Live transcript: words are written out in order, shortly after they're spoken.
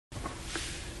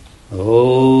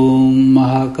Om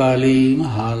Mahakali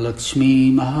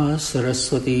Mahalakshmi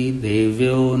Mahasaraswati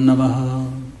Devyo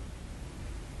Namaha.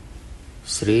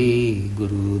 Sri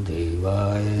Guru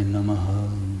Devaya Namaha.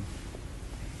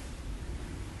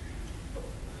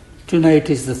 Tonight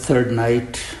is the third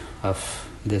night of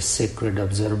this sacred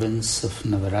observance of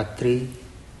Navaratri.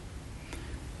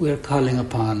 We are calling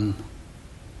upon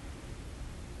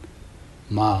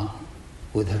Ma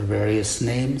with her various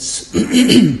names.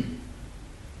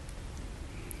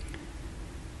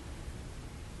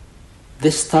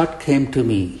 This thought came to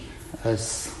me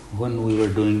as when we were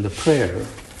doing the prayer.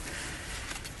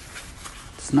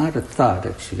 It's not a thought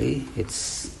actually,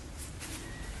 it's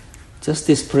just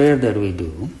this prayer that we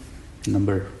do.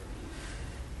 Number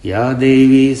Ya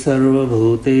Devi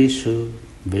Sarvabhutesu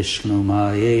Vishnu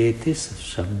Mayeti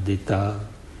Shabdita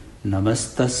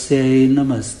Namastasyai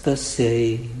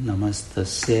Namastasyai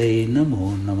Namastasyai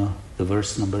Namo Namah. The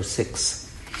verse number 6.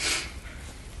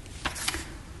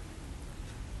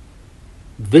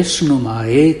 Vishnu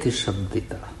Mayeti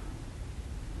Shabdita.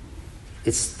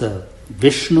 It's the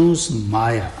Vishnu's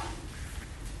Maya,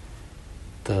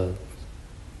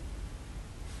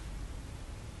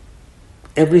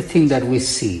 everything that we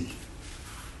see,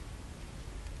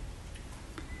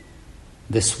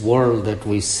 this world that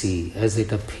we see as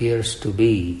it appears to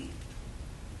be,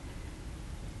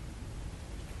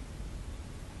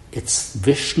 it's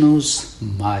Vishnu's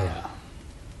Maya.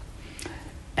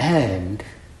 And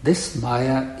this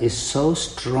Maya is so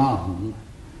strong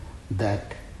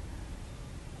that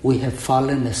we have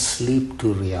fallen asleep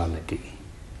to reality.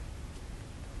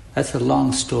 That's a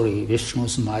long story,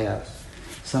 Vishnu's Maya.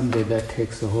 Someday that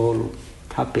takes a whole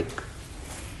topic.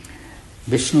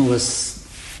 Vishnu was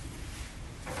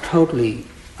totally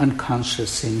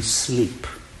unconscious in sleep.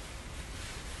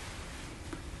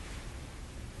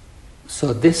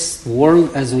 So this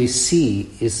world as we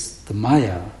see is the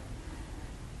Maya.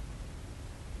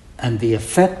 And the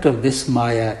effect of this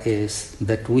Maya is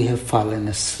that we have fallen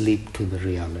asleep to the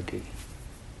reality.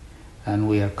 And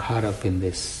we are caught up in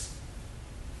this.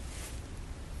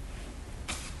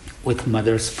 With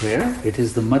Mother's prayer, it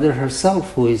is the Mother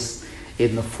herself who is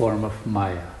in the form of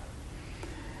Maya.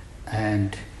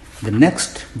 And the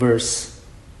next verse,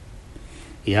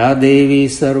 Ya Devi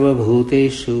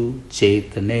Sarvabhutesu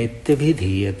Chetanetya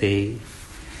Vidhiyate.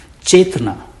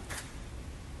 Chetana,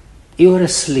 you are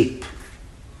asleep.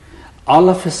 All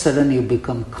of a sudden you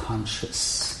become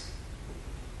conscious.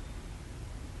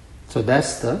 So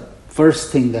that's the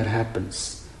first thing that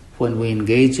happens when we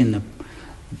engage in a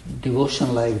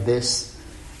devotion like this.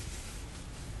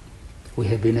 We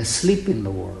have been asleep in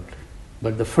the world.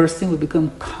 But the first thing we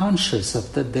become conscious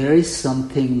of that there is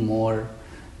something more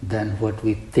than what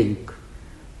we think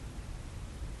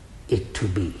it to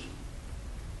be.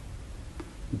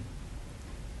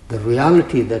 The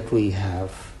reality that we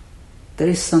have, there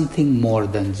is something more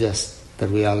than just the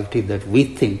reality that we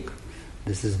think,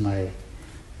 this is my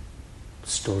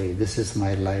story, this is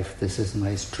my life, this is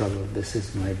my struggle, this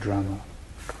is my drama.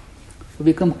 We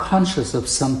become conscious of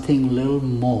something little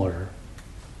more.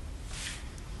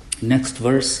 Next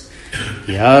verse,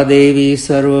 Ya Devi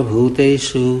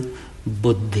Sarvabhutesu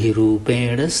Buddhi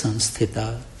Rupena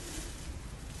Sanstita.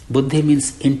 Buddhi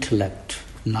means intellect,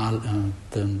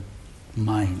 the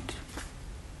mind.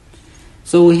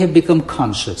 So we have become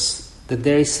conscious that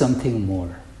there is something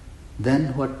more.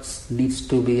 Then what needs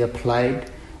to be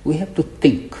applied? We have to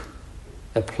think,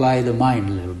 apply the mind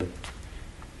a little bit.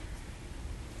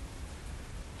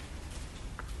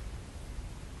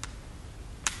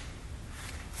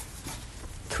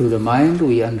 Through the mind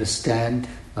we understand,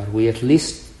 or we at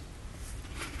least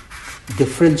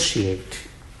differentiate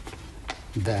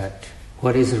that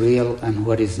what is real and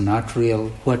what is not real,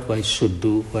 what I should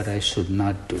do, what I should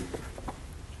not do.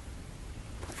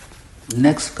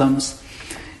 Next comes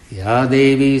Ya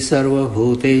Devi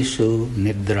Sarvabhutesu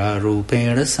Nidra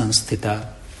Rupena Sanstita.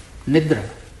 Nidra,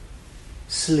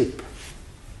 sleep.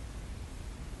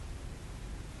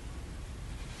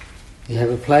 You have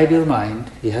applied your mind,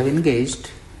 you have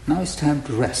engaged, now it's time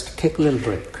to rest, take a little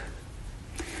break.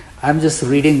 I'm just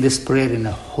reading this prayer in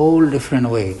a whole different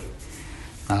way.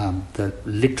 The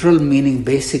literal meaning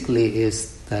basically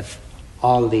is that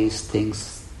all these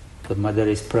things, the Mother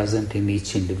is present in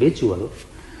each individual,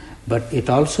 but it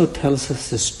also tells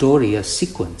us a story, a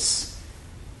sequence.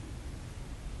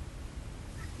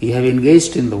 You have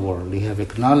engaged in the world, you have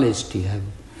acknowledged, you have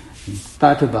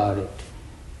thought about it.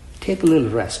 Take a little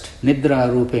rest. Nidra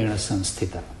Rupena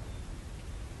Sanstita.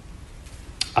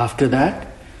 After that,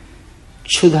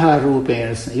 Chudha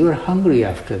Rupena, you are hungry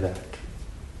after that.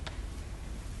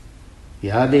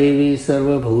 Ya Devi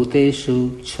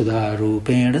Sarvabhutesu Chudha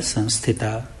Rupena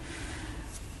Samsthita.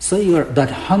 So that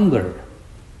hunger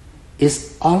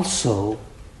is also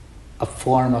a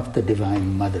form of the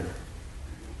Divine Mother.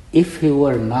 If you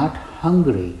are not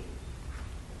hungry,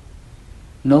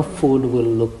 no food will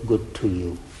look good to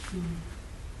you.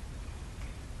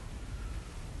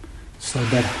 So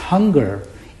that hunger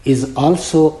is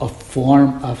also a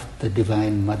form of the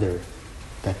Divine Mother.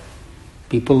 That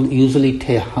people usually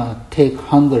take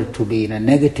hunger to be in a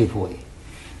negative way.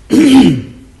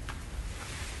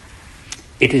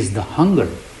 It is the hunger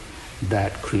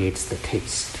that creates the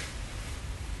taste.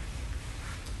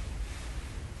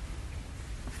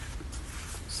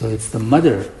 So it's the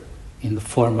mother in the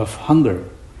form of hunger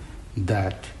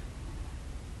that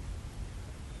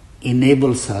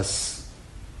enables us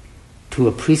to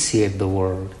appreciate the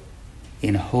world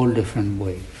in a whole different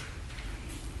way.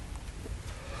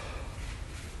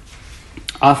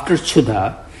 After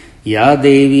Chudha, Ya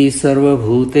Devi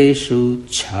Sarvabhutesu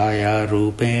Chaya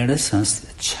Rupena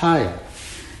Samsthita. Chaya.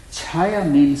 Chaya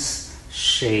means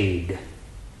shade.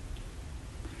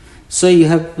 So you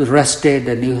have rested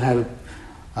and you have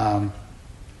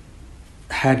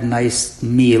had nice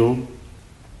meal.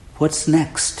 What's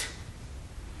next?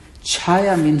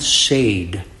 Chaya means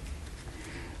shade.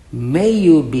 May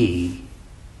you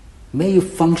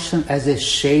function as a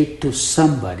shade to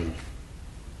somebody.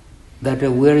 That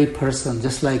a weary person,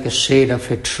 just like a shade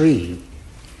of a tree,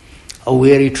 a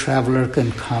weary traveler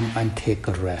can come and take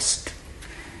a rest.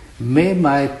 May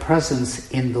my presence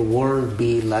in the world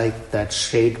be like that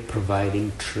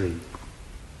shade-providing tree.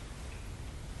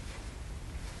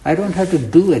 I don't have to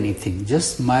do anything,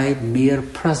 just my mere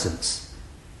presence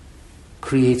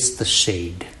creates the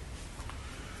shade.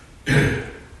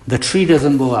 The tree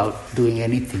doesn't go out doing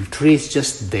anything. Tree is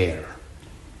just there.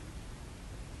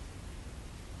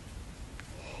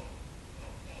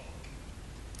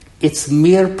 Its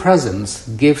mere presence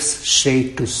gives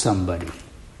shade to somebody.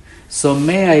 So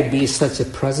may I be such a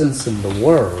presence in the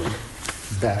world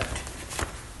that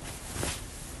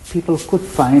people could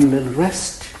find a little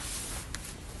rest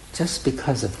just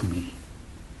because of me.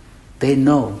 They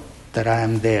know that I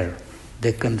am there.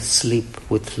 They can sleep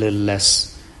with a little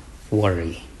less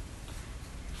worry.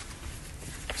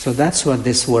 So that's what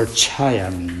this word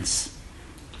chaya means.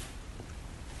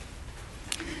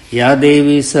 Ya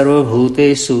Devi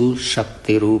Sarvabhutesu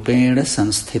Shakti Rupena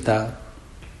Samsthita.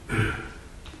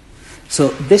 So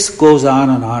this goes on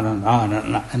and on and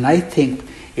on, and I think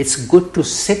it's good to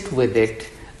sit with it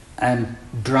and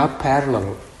draw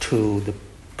parallel to the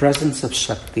presence of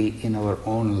Shakti in our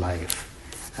own life.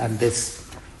 And this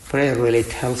prayer really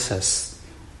tells us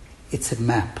it's a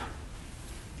map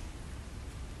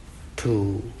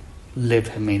to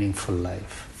live a meaningful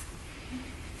life.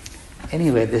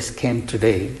 Anyway, this came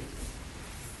today.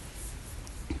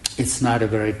 It's not a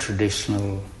very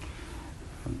traditional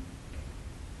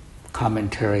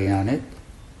commentary on it.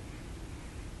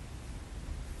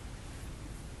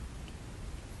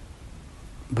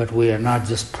 But we are not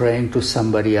just praying to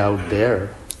somebody out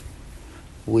there.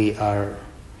 We are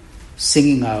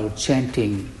singing out,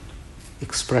 chanting,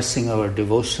 expressing our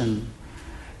devotion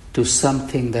to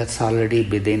something that's already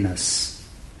within us.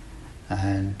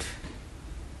 And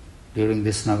during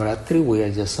this Navaratri, we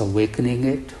are just awakening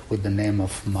it with the name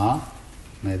of Ma.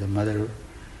 May the Mother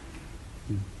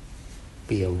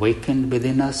be awakened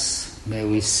within us. May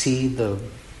we see the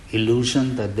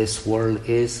illusion that this world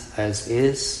is as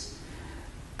is,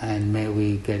 and may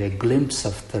we get a glimpse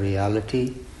of the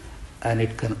reality, and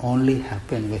it can only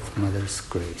happen with Mother's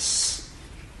grace.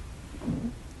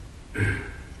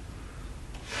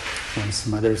 Once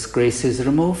Mother's grace is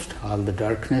removed, all the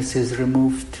darkness is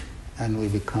removed, and we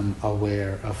become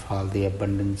aware of all the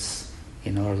abundance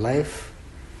in our life.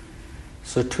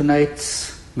 So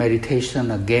tonight's meditation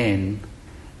again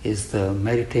is the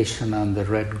meditation on the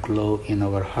red glow in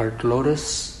our heart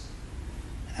lotus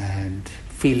and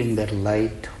feeling that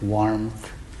light,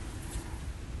 warmth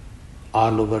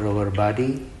all over our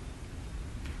body.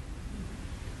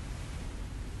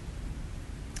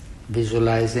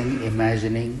 Visualizing,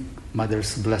 imagining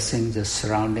Mother's blessing just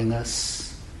surrounding us.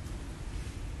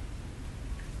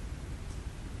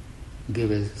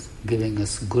 Giving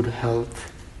us good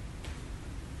health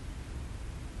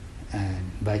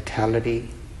and vitality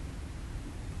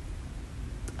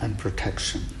and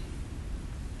protection.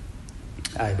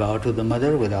 I bow to the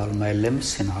Mother with all my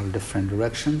limbs in all different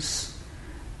directions,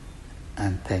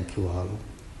 and thank you all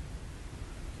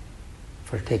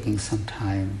for taking some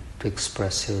time to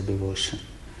express your devotion.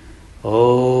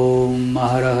 Om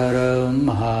Hara Hara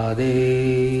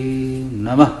Mahadev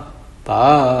Namah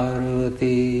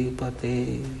Parvati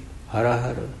Pate Hara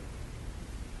Hara.